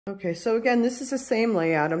Okay, so again, this is the same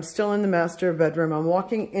layout. I'm still in the master bedroom. I'm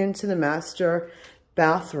walking into the master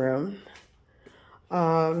bathroom.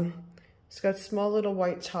 It's got small little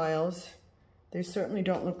white tiles. They certainly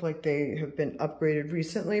don't look like they have been upgraded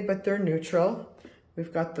recently, but they're neutral.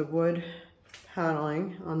 We've got the wood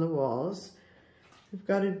paneling on the walls. We've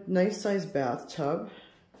got a nice sized bathtub.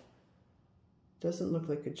 Doesn't look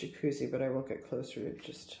like a jacuzzi, but I will get closer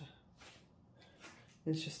to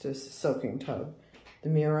it's just a soaking tub. The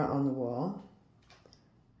mirror on the wall.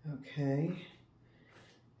 Okay.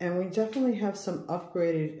 And we definitely have some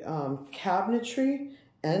upgraded cabinetry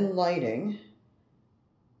and lighting.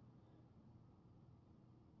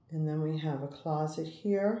 And then we have a closet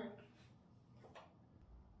here.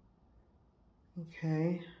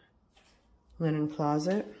 Okay. Linen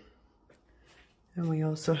closet. And we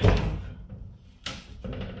also have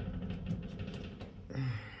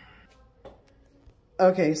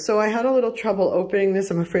okay, so I had a little trouble opening this.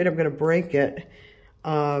 I'm afraid I'm gonna break it.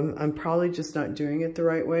 I'm probably just not doing it the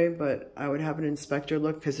right way, but I would have an inspector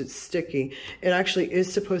look because it's sticky. It actually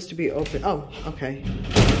is supposed to be open. Oh, okay.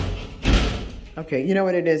 Okay, you know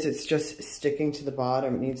what it is? It's just sticking to the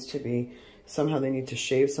bottom. It needs to be, somehow they need to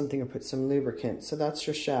shave something or put some lubricant. So that's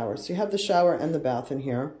your shower. So you have the shower and the bath in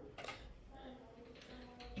here.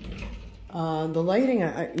 The lighting,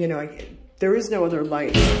 there is no other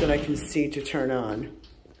light that I can see to turn on.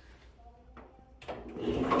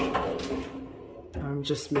 I'm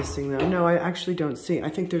just missing them. No, I actually don't see. I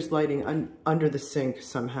think there's lighting under the sink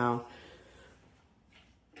somehow.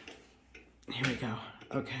 Here we go.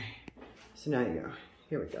 Okay. So now you go.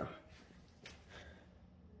 Here we go.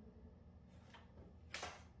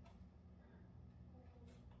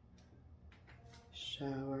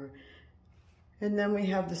 Shower. And then we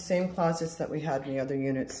have the same closets that we had in the other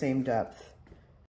unit, same depth.